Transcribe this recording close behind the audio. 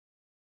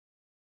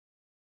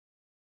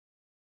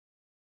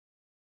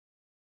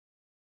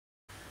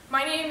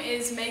My name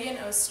is Megan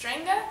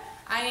Ostrenga.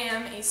 I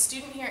am a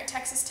student here at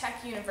Texas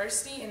Tech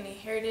University in the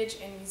Heritage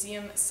and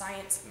Museum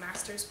Science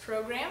Master's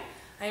Program.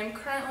 I am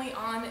currently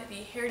on the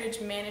Heritage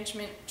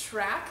Management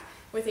track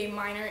with a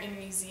minor in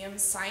Museum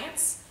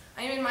Science.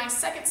 I am in my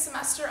second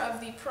semester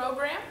of the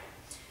program,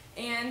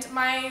 and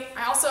I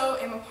also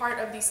am a part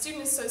of the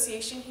Student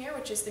Association here,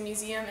 which is the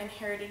Museum and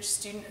Heritage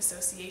Student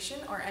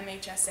Association, or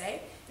MHSA,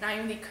 and I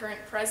am the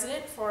current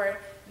president for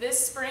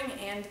this spring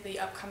and the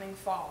upcoming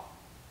fall.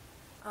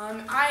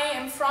 I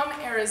am from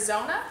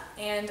Arizona,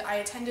 and I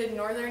attended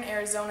Northern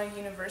Arizona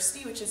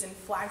University, which is in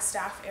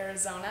Flagstaff,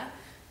 Arizona.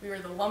 We were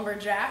the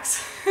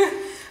lumberjacks.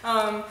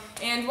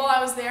 And while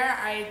I was there,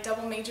 I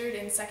double majored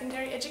in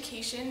secondary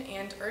education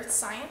and earth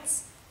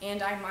science,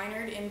 and I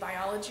minored in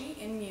biology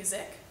and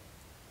music.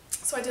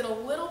 So I did a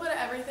little bit of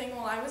everything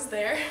while I was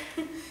there,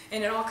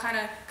 and it all kind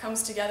of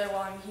comes together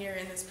while I'm here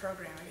in this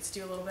program. I get to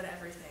do a little bit of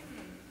everything.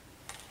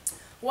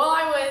 While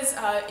I was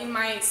in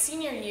my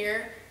senior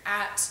year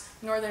at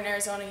Northern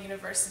Arizona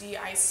University,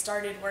 I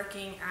started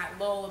working at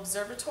Lowell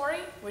Observatory,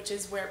 which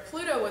is where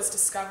Pluto was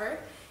discovered.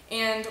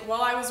 And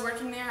while I was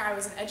working there, I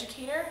was an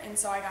educator, and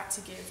so I got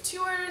to give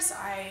tours,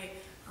 I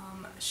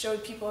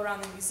showed people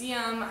around the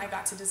museum, I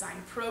got to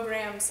design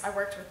programs, I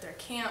worked with their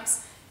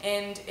camps,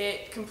 and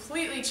it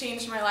completely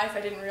changed my life.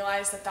 I didn't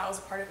realize that that was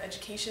a part of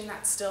education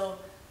that still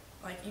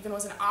even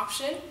was an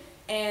option.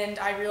 And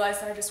I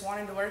realized that I just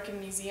wanted to work in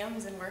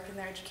museums and work in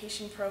their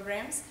education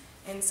programs.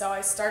 And so I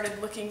started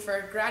looking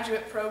for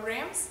graduate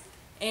programs,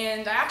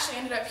 and I actually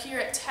ended up here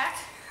at Tech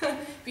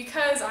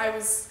because I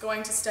was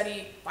going to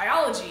study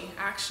biology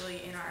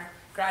actually in our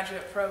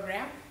graduate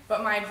program.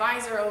 But my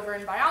advisor over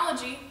in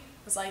biology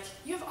was like,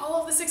 "You have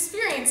all of this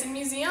experience in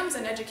museums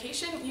and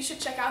education, you should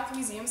check out the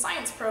museum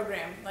science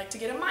program, to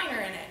get a minor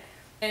in it."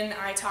 And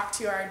I talked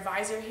to our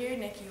advisor here,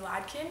 Nikki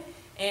Ladkin,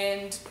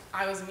 and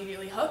I was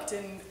immediately hooked,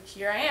 and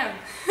here I am.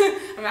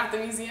 I'm at the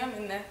museum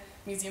in the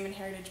Museum and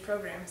Heritage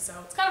program. So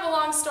it's kind of a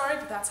long story,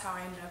 but that's how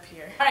I ended up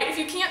here. Alright, if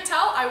you can't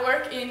tell, I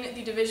work in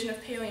the Division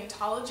of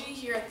Paleontology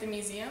here at the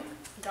museum.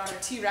 We've got our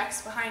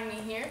T-Rex behind me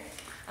here.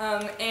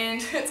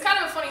 And it's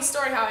kind of a funny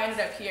story how I ended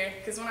up here,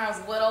 because when I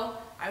was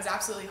little, I was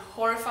absolutely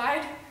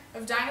horrified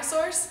of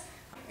dinosaurs.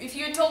 If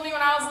you had told me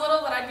when I was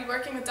little that I'd be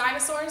working with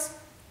dinosaurs,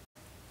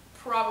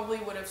 probably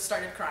would have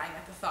started crying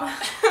at the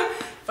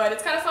thought. But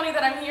it's kind of funny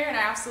that I'm here and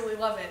I absolutely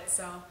love it.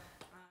 So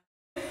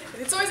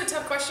it's always a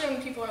tough question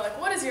when people are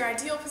like, what is your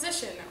ideal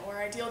position or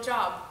ideal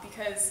job?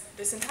 Because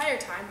this entire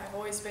time I've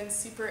always been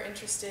super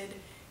interested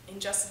in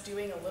just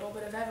doing a little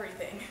bit of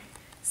everything.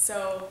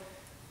 So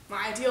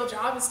my ideal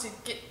job is to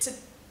get to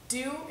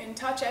do and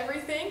touch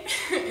everything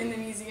in the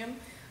museum.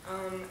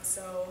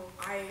 So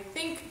I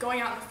think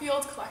going out in the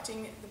field,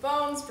 collecting the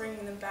bones,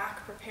 bringing them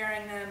back,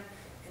 preparing them,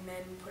 and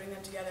then putting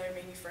them together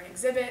maybe for an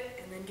exhibit,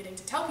 and then getting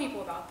to tell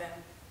people about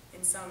them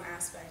in some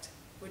aspect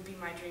would be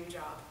my dream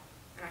job.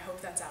 And I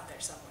hope that's out there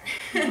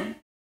somewhere.